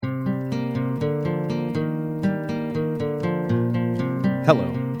Hello,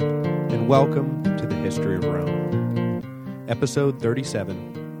 and welcome to the History of Rome. Episode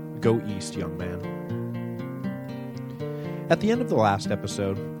 37, Go East, Young Man. At the end of the last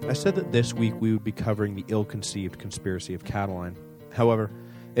episode, I said that this week we would be covering the ill-conceived conspiracy of Catiline. However,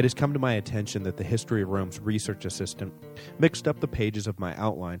 it has come to my attention that the History of Rome's research assistant mixed up the pages of my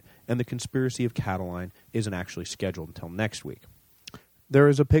outline, and the conspiracy of Catiline isn't actually scheduled until next week. There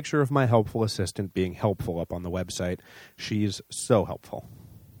is a picture of my helpful assistant being helpful up on the website. She's so helpful.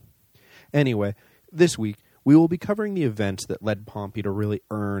 Anyway, this week, we will be covering the events that led Pompey to really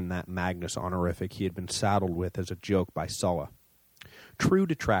earn that Magnus honorific he had been saddled with as a joke by Sulla. True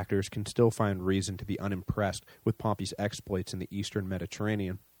detractors can still find reason to be unimpressed with Pompey's exploits in the eastern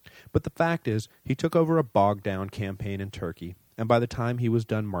Mediterranean, but the fact is, he took over a bogged-down campaign in Turkey, and by the time he was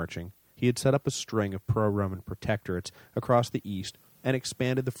done marching, he had set up a string of pro-Roman protectorates across the east and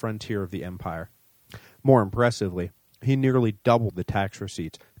expanded the frontier of the empire. More impressively, he nearly doubled the tax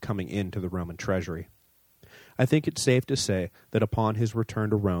receipts coming into the Roman treasury. I think it's safe to say that upon his return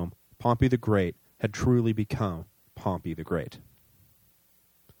to Rome, Pompey the Great had truly become Pompey the Great.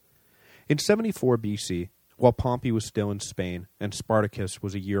 In 74 BC, while Pompey was still in Spain and Spartacus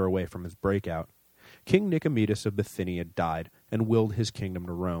was a year away from his breakout, King Nicomedes of Bithynia died and willed his kingdom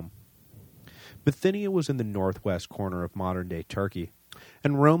to Rome. Bithynia was in the northwest corner of modern-day Turkey,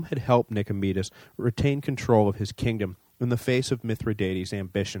 and Rome had helped Nicomedes retain control of his kingdom in the face of Mithridates'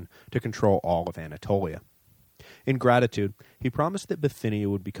 ambition to control all of Anatolia. In gratitude, he promised that Bithynia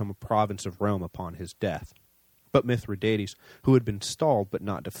would become a province of Rome upon his death. But Mithridates, who had been stalled but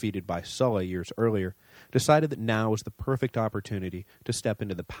not defeated by Sulla years earlier, decided that now was the perfect opportunity to step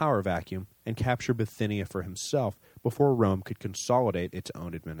into the power vacuum and capture Bithynia for himself before Rome could consolidate its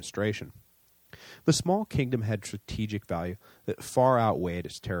own administration. The small kingdom had strategic value that far outweighed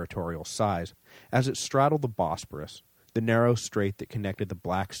its territorial size, as it straddled the Bosporus, the narrow strait that connected the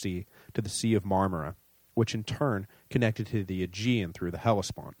Black Sea to the Sea of Marmara, which in turn connected to the Aegean through the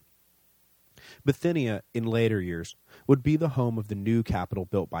Hellespont. Bithynia, in later years, would be the home of the new capital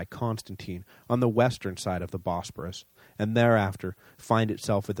built by Constantine on the western side of the Bosporus, and thereafter find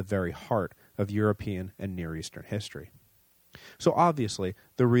itself at the very heart of European and Near Eastern history. So obviously,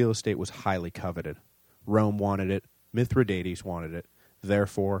 the real estate was highly coveted. Rome wanted it, Mithridates wanted it,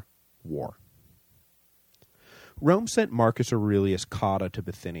 therefore, war. Rome sent Marcus Aurelius Cotta to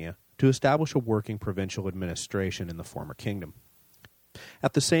Bithynia to establish a working provincial administration in the former kingdom.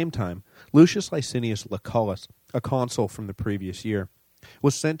 At the same time, Lucius Licinius Lucullus, a consul from the previous year,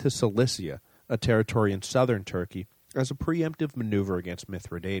 was sent to Cilicia, a territory in southern Turkey, as a preemptive maneuver against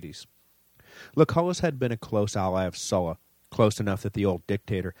Mithridates. Lucullus had been a close ally of Sulla, close enough that the old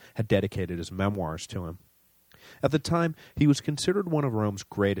dictator had dedicated his memoirs to him. At the time, he was considered one of Rome's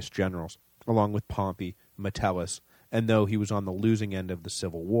greatest generals, along with Pompey, Metellus, and though he was on the losing end of the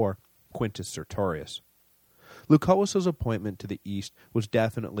civil war, Quintus Sertorius. Lucullus's appointment to the east was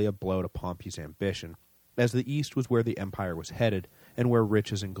definitely a blow to Pompey's ambition, as the east was where the empire was headed and where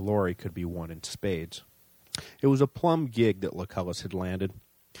riches and glory could be won in spades. It was a plum gig that Lucullus had landed,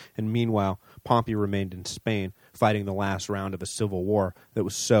 and meanwhile Pompey remained in Spain, fighting the last round of a civil war that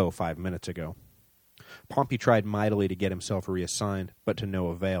was so 5 minutes ago. Pompey tried mightily to get himself reassigned, but to no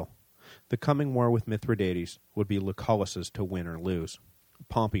avail. The coming war with Mithridates would be Lucullus's to win or lose.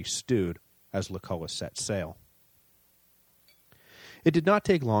 Pompey stewed as Lucullus set sail. It did not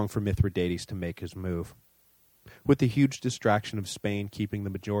take long for Mithridates to make his move. With the huge distraction of Spain keeping the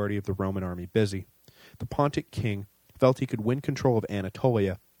majority of the Roman army busy, the Pontic king felt he could win control of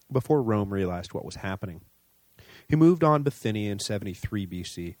Anatolia before Rome realized what was happening. He moved on Bithynia in 73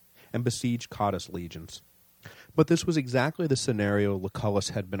 BC and besieged Cotta's legions. But this was exactly the scenario Lucullus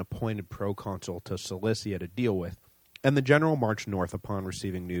had been appointed proconsul to Cilicia to deal with, and the general marched north upon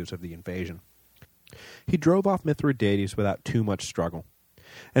receiving news of the invasion. He drove off Mithridates without too much struggle,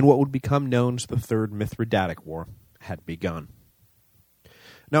 and what would become known as the Third Mithridatic War had begun.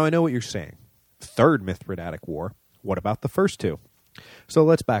 Now I know what you're saying. Third Mithridatic War? What about the first two? So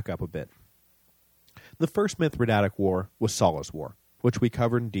let's back up a bit. The First Mithridatic War was Sulla's war, which we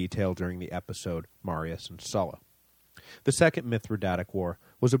covered in detail during the episode Marius and Sulla. The Second Mithridatic War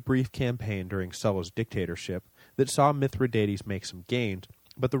was a brief campaign during Sulla's dictatorship that saw Mithridates make some gains,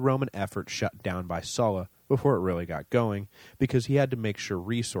 but the Roman effort shut down by Sulla before it really got going, because he had to make sure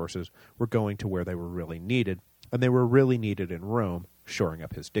resources were going to where they were really needed, and they were really needed in Rome, shoring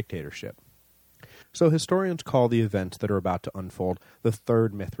up his dictatorship. So historians call the events that are about to unfold the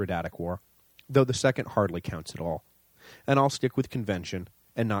Third Mithridatic War, though the second hardly counts at all. And I'll stick with convention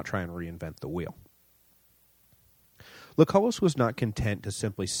and not try and reinvent the wheel. Lucullus was not content to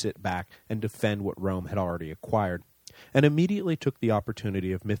simply sit back and defend what Rome had already acquired. and immediately took the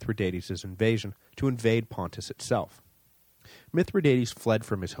opportunity of Mithridates' invasion to invade Pontus itself. Mithridates fled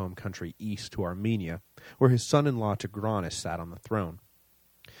from his home country east to Armenia, where his son-in-law Tigranes sat on the throne.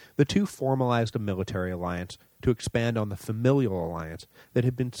 The two formalized a military alliance to expand on the familial alliance that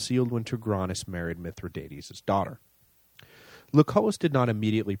had been sealed when Tigranes married Mithridates' daughter. Lucullus did not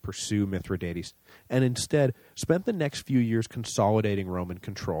immediately pursue Mithridates, and instead spent the next few years consolidating Roman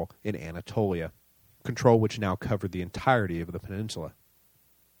control in Anatolia, control which now covered the entirety of the peninsula.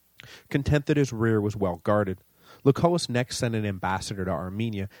 Content that his rear was well guarded, Lucullus next sent an ambassador to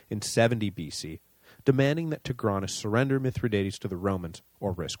Armenia in 70 BC, demanding that Tigranes surrender Mithridates to the Romans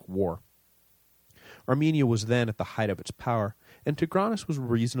or risk war. Armenia was then at the height of its power, and Tigranes was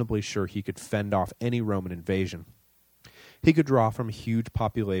reasonably sure he could fend off any Roman invasion. He could draw from a huge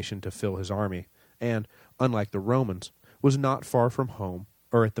population to fill his army, and, unlike the Romans, was not far from home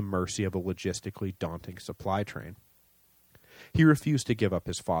or at the mercy of a logistically daunting supply train. He refused to give up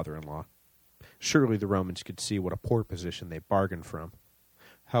his father-in-law. Surely the Romans could see what a poor position they bargained from.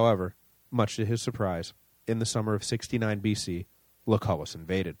 However, much to his surprise, in the summer of 69 BC, Lucullus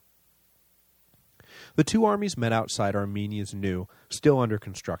invaded. The two armies met outside Armenia's new, still under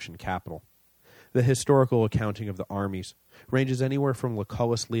construction capital. The historical accounting of the armies ranges anywhere from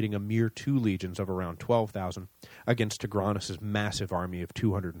Lucullus leading a mere 2 legions of around 12,000 against Tigranes' massive army of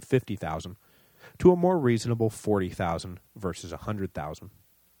 250,000 to a more reasonable 40,000 versus 100,000.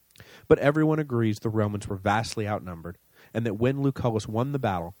 But everyone agrees the Romans were vastly outnumbered, and that when Lucullus won the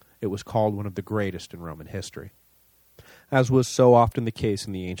battle, it was called one of the greatest in Roman history. As was so often the case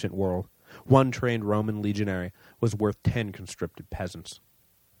in the ancient world, one trained Roman legionary was worth 10 conscripted peasants.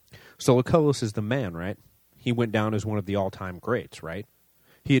 So Lucullus is the man, right? He went down as one of the all-time greats, right?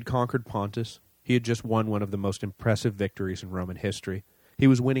 He had conquered Pontus. He had just won one of the most impressive victories in Roman history. He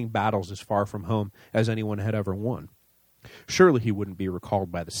was winning battles as far from home as anyone had ever won. Surely he wouldn't be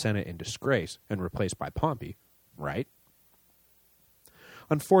recalled by the Senate in disgrace and replaced by Pompey, right?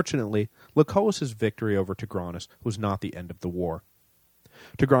 Unfortunately, Lucullus's victory over Tigranes was not the end of the war.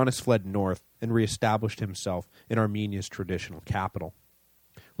 Tigranes fled north and reestablished himself in Armenia's traditional capital.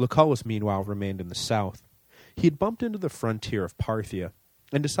 Lucullus, meanwhile, remained in the south. He had bumped into the frontier of Parthia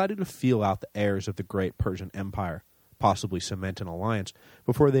and decided to feel out the heirs of the great Persian Empire, possibly cement an alliance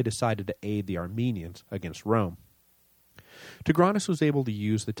before they decided to aid the Armenians against Rome. Tigranes was able to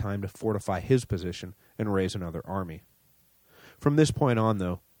use the time to fortify his position and raise another army. From this point on,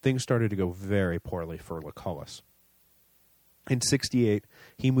 though, things started to go very poorly for Lucullus. In 68,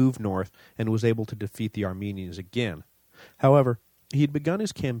 he moved north and was able to defeat the Armenians again. However, he had begun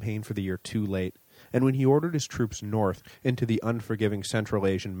his campaign for the year too late, and when he ordered his troops north into the unforgiving Central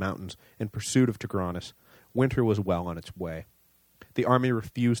Asian mountains in pursuit of Tigranes, winter was well on its way. The army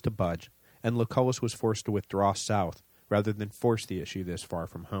refused to budge, and Lucullus was forced to withdraw south rather than force the issue this far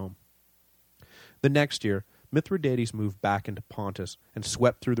from home. The next year, Mithridates moved back into Pontus and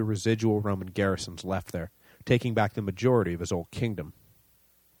swept through the residual Roman garrisons left there, taking back the majority of his old kingdom.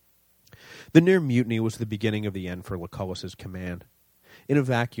 The near mutiny was the beginning of the end for Lucullus's command. In a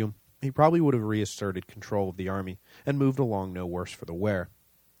vacuum, he probably would have reasserted control of the army and moved along no worse for the wear.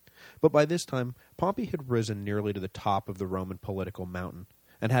 But by this time, Pompey had risen nearly to the top of the Roman political mountain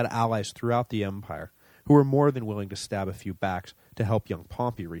and had allies throughout the empire who were more than willing to stab a few backs to help young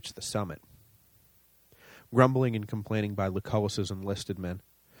Pompey reach the summit. Grumbling and complaining by Lucullus's enlisted men,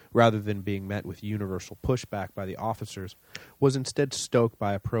 rather than being met with universal pushback by the officers, was instead stoked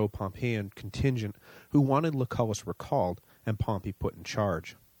by a pro-Pompeian contingent who wanted Lucullus recalled and Pompey put in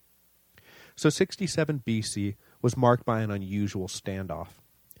charge. So 67 BC was marked by an unusual standoff.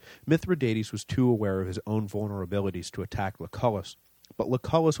 Mithridates was too aware of his own vulnerabilities to attack Lucullus, but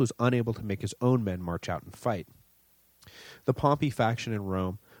Lucullus was unable to make his own men march out and fight. The Pompey faction in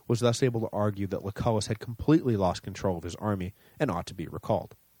Rome was thus able to argue that Lucullus had completely lost control of his army and ought to be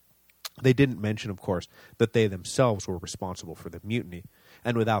recalled. They didn't mention, of course, that they themselves were responsible for the mutiny,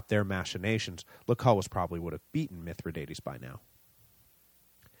 and without their machinations, Lucullus probably would have beaten Mithridates by now.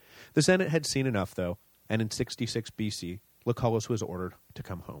 The Senate had seen enough, though, and in 66 BC, Lucullus was ordered to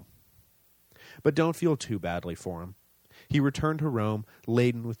come home. But don't feel too badly for him. He returned to Rome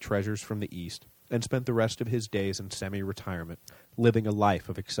laden with treasures from the East, and spent the rest of his days in semi-retirement, living a life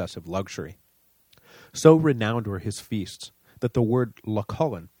of excessive luxury. So renowned were his feasts that the word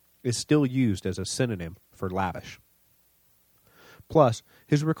Lucullan is still used as a synonym for lavish. Plus,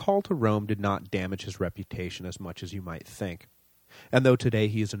 his recall to Rome did not damage his reputation as much as you might think. And though today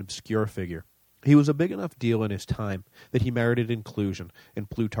he is an obscure figure, he was a big enough deal in his time that he merited inclusion in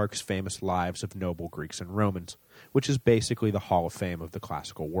Plutarch's famous Lives of Noble Greeks and Romans, which is basically the Hall of Fame of the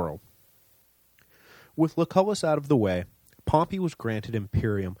classical world. With Lucullus out of the way, Pompey was granted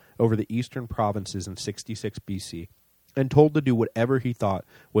imperium over the eastern provinces in 66 BC, and told to do whatever he thought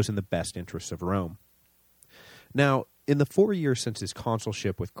was in the best interests of Rome. Now, in the 4 years since his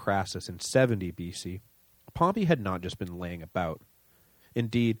consulship with Crassus in 70 BC, Pompey had not just been laying about.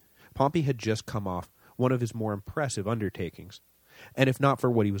 Indeed, Pompey had just come off one of his more impressive undertakings, and if not for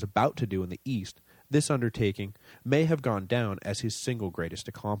what he was about to do in the east, this undertaking may have gone down as his single greatest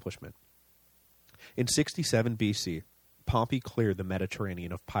accomplishment. In 67 BC, Pompey cleared the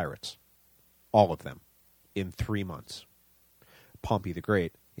Mediterranean of pirates. All of them. In 3 months. Pompey the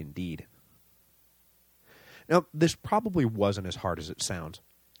Great, indeed. Now, this probably wasn't as hard as it sounds.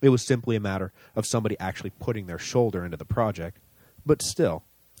 It was simply a matter of somebody actually putting their shoulder into the project. But still,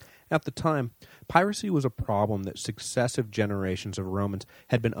 at the time, piracy was a problem that successive generations of Romans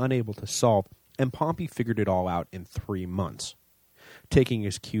had been unable to solve, and Pompey figured it all out in 3 months. Taking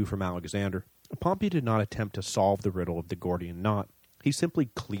his cue from Alexander, Pompey did not attempt to solve the riddle of the Gordian knot. He simply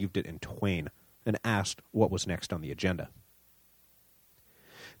cleaved it in twain, and asked what was next on the agenda.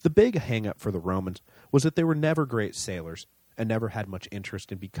 The big hang-up for the Romans was that they were never great sailors, and never had much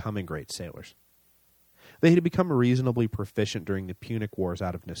interest in becoming great sailors. They had become reasonably proficient during the Punic Wars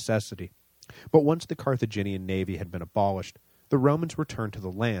out of necessity, but once the Carthaginian navy had been abolished, the Romans returned to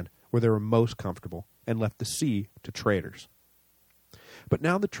the land where they were most comfortable, and left the sea to traders. But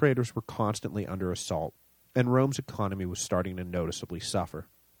now the traders were constantly under assault, and Rome's economy was starting to noticeably suffer.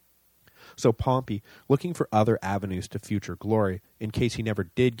 So Pompey, looking for other avenues to future glory, in case he never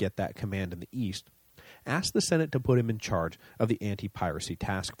did get that command in the east, asked the Senate to put him in charge of the anti-piracy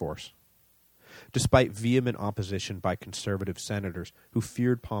task force. Despite vehement opposition by conservative senators who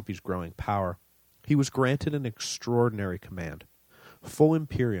feared Pompey's growing power, he was granted an extraordinary command, full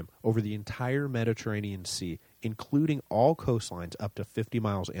imperium over the entire Mediterranean Sea, including all coastlines up to 50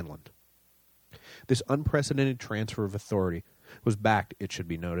 miles inland. This unprecedented transfer of authority was backed, it should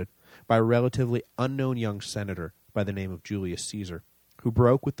be noted, by a relatively unknown young senator by the name of Julius Caesar, who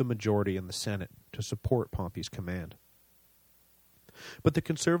broke with the majority in the Senate to support Pompey's command. But the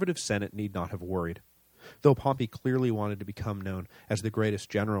conservative Senate need not have worried. Though Pompey clearly wanted to become known as the greatest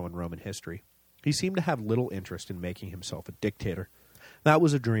general in Roman history, he seemed to have little interest in making himself a dictator. That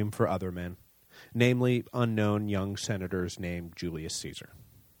was a dream for other men, namely unknown young senators named Julius Caesar.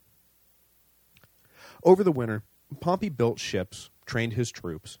 Over the winter, Pompey built ships, trained his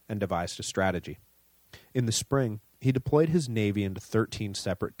troops, and devised a strategy. In the spring, he deployed his navy into 13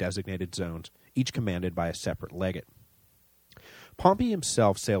 separate designated zones, each commanded by a separate legate. Pompey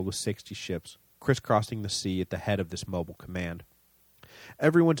himself sailed with 60 ships, crisscrossing the sea at the head of this mobile command.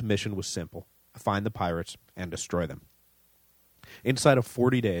 Everyone's mission was simple: find the pirates and destroy them. Inside of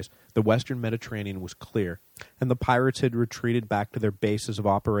 40 days, the western Mediterranean was clear, and the pirates had retreated back to their bases of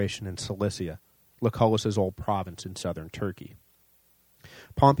operation in Cilicia, Lucullus's old province in southern Turkey.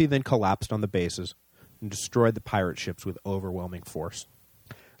 Pompey then collapsed on the bases and destroyed the pirate ships with overwhelming force.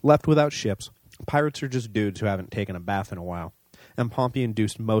 Left without ships, pirates are just dudes who haven't taken a bath in a while, and Pompey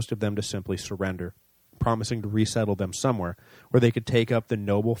induced most of them to simply surrender, promising to resettle them somewhere where they could take up the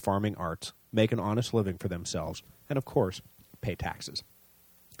noble farming arts, make an honest living for themselves, and of course, pay taxes.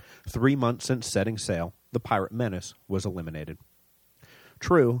 3 months since setting sail, the pirate menace was eliminated.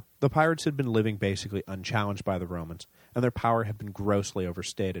 True, the pirates had been living basically unchallenged by the Romans, and their power had been grossly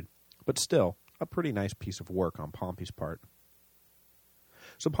overstated, but still, a pretty nice piece of work on Pompey's part.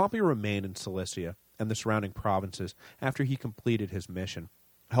 So Pompey remained in Cilicia and the surrounding provinces after he completed his mission,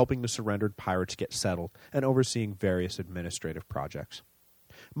 helping the surrendered pirates get settled and overseeing various administrative projects.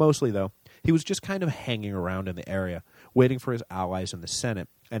 Mostly, though, he was just kind of hanging around in the area, waiting for his allies in the Senate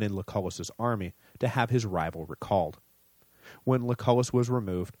and in Lucullus's army to have his rival recalled. When Lucullus was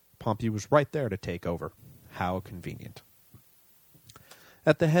removed, Pompey was right there to take over. How convenient.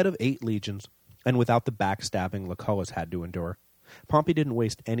 At the head of 8 legions, and without the backstabbing Lucullus had to endure, Pompey didn't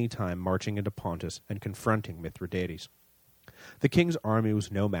waste any time marching into Pontus and confronting Mithridates. The king's army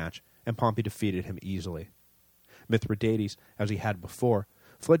was no match, and Pompey defeated him easily. Mithridates, as he had before,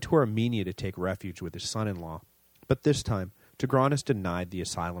 fled to Armenia to take refuge with his son-in-law, but this time Tigranes denied the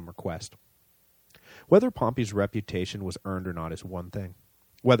asylum request. Whether Pompey's reputation was earned or not is one thing.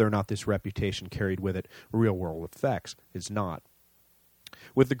 Whether or not this reputation carried with it real-world effects is not.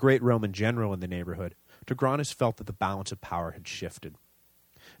 With the great Roman general in the neighborhood, Tigranes felt that the balance of power had shifted.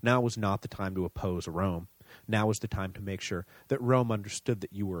 Now was not the time to oppose Rome. Now was the time to make sure that Rome understood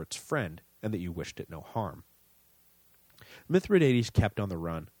that you were its friend and that you wished it no harm. Mithridates kept on the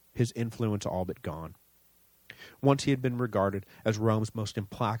run, his influence all but gone. Once he had been regarded as Rome's most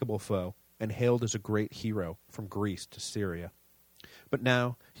implacable foe and hailed as a great hero from Greece to Syria. But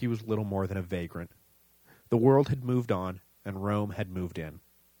now he was little more than a vagrant. The world had moved on, and Rome had moved in.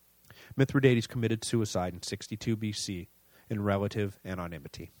 Mithridates committed suicide in 62 BC in relative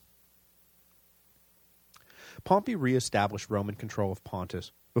anonymity. Pompey re-established Roman control of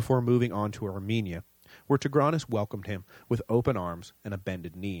Pontus before moving on to Armenia, where Tigranes welcomed him with open arms and a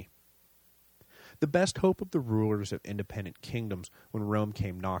bended knee. The best hope of the rulers of independent kingdoms when Rome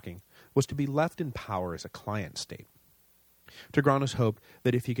came knocking was to be left in power as a client state. Tigranes hoped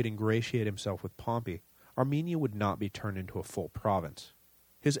that if he could ingratiate himself with Pompey, Armenia would not be turned into a full province.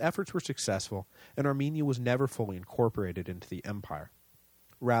 His efforts were successful, and Armenia was never fully incorporated into the empire.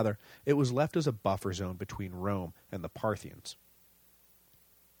 Rather, it was left as a buffer zone between Rome and the Parthians.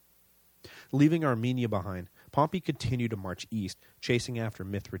 Leaving Armenia behind, Pompey continued to march east, chasing after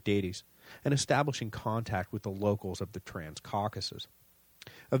Mithridates, and establishing contact with the locals of the Trans-Caucasus.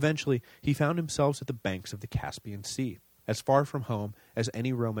 Eventually, he found himself at the banks of the Caspian Sea, as far from home as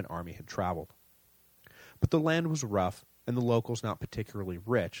any Roman army had traveled. But the land was rough, and the locals not particularly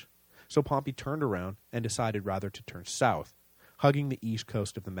rich, so Pompey turned around and decided rather to turn south, hugging the east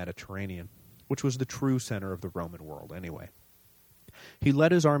coast of the Mediterranean, which was the true center of the Roman world anyway. He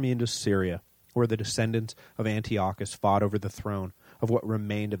led his army into Syria, where the descendants of Antiochus fought over the throne of what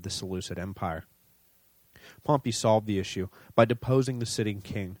remained of the Seleucid Empire. Pompey solved the issue by deposing the sitting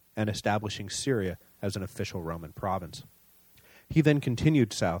king and establishing Syria as an official Roman province. He then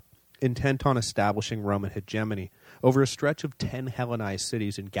continued south, intent on establishing Roman hegemony over a stretch of 10 Hellenized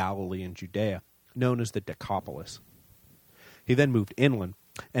cities in Galilee and Judea, known as the Decapolis. He then moved inland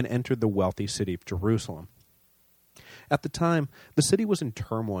and entered the wealthy city of Jerusalem. At the time, the city was in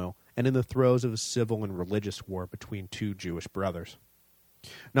turmoil and in the throes of a civil and religious war between two Jewish brothers.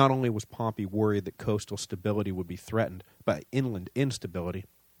 Not only was Pompey worried that coastal stability would be threatened by inland instability,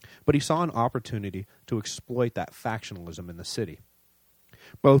 but he saw an opportunity to exploit that factionalism in the city.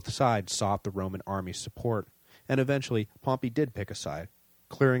 Both sides sought the Roman army's support, and eventually Pompey did pick a side,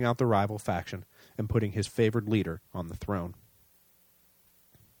 clearing out the rival faction and putting his favored leader on the throne.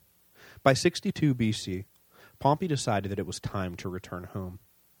 By 62 BC, Pompey decided that it was time to return home.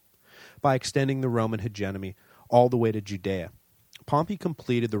 By extending the Roman hegemony all the way to Judea, Pompey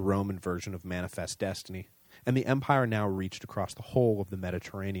completed the Roman version of Manifest Destiny, and the empire now reached across the whole of the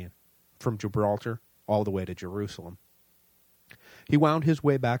Mediterranean, from Gibraltar all the way to Jerusalem. He wound his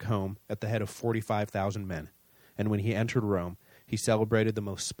way back home at the head of 45,000 men, and when he entered Rome, he celebrated the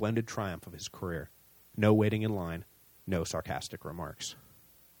most splendid triumph of his career. No waiting in line, no sarcastic remarks.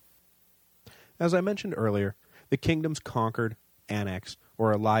 As I mentioned earlier, the kingdoms conquered, annexed,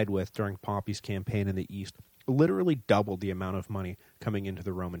 or allied with during Pompey's campaign in the east literally doubled the amount of money coming into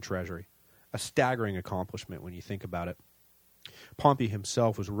the Roman treasury, a staggering accomplishment when you think about it. Pompey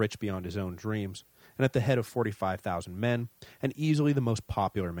himself was rich beyond his own dreams, and at the head of 45,000 men, and easily the most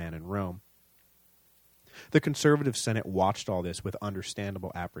popular man in Rome. The conservative Senate watched all this with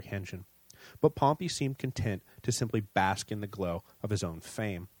understandable apprehension, but Pompey seemed content to simply bask in the glow of his own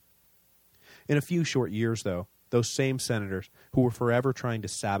fame. In a few short years, though, those same senators who were forever trying to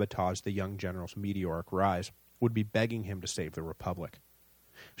sabotage the young general's meteoric rise would be begging him to save the Republic.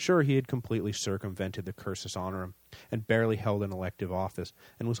 Sure, he had completely circumvented the cursus honorum and barely held an elective office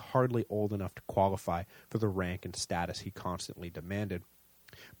and was hardly old enough to qualify for the rank and status he constantly demanded.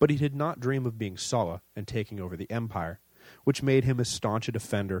 But he did not dream of being Sulla and taking over the empire, which made him as staunch a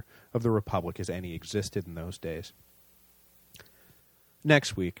defender of the Republic as any existed in those days.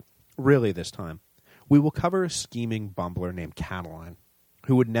 Next week, really this time, we will cover a scheming bumbler named Catiline,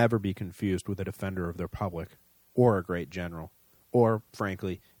 who would never be confused with a defender of the Republic, or a great general, or,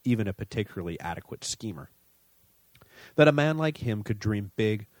 frankly, even a particularly adequate schemer. That a man like him could dream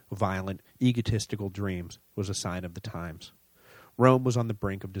big, violent, egotistical dreams was a sign of the times. Rome was on the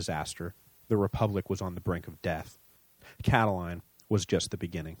brink of disaster. The Republic was on the brink of death. Catiline was just the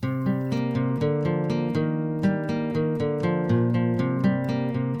beginning.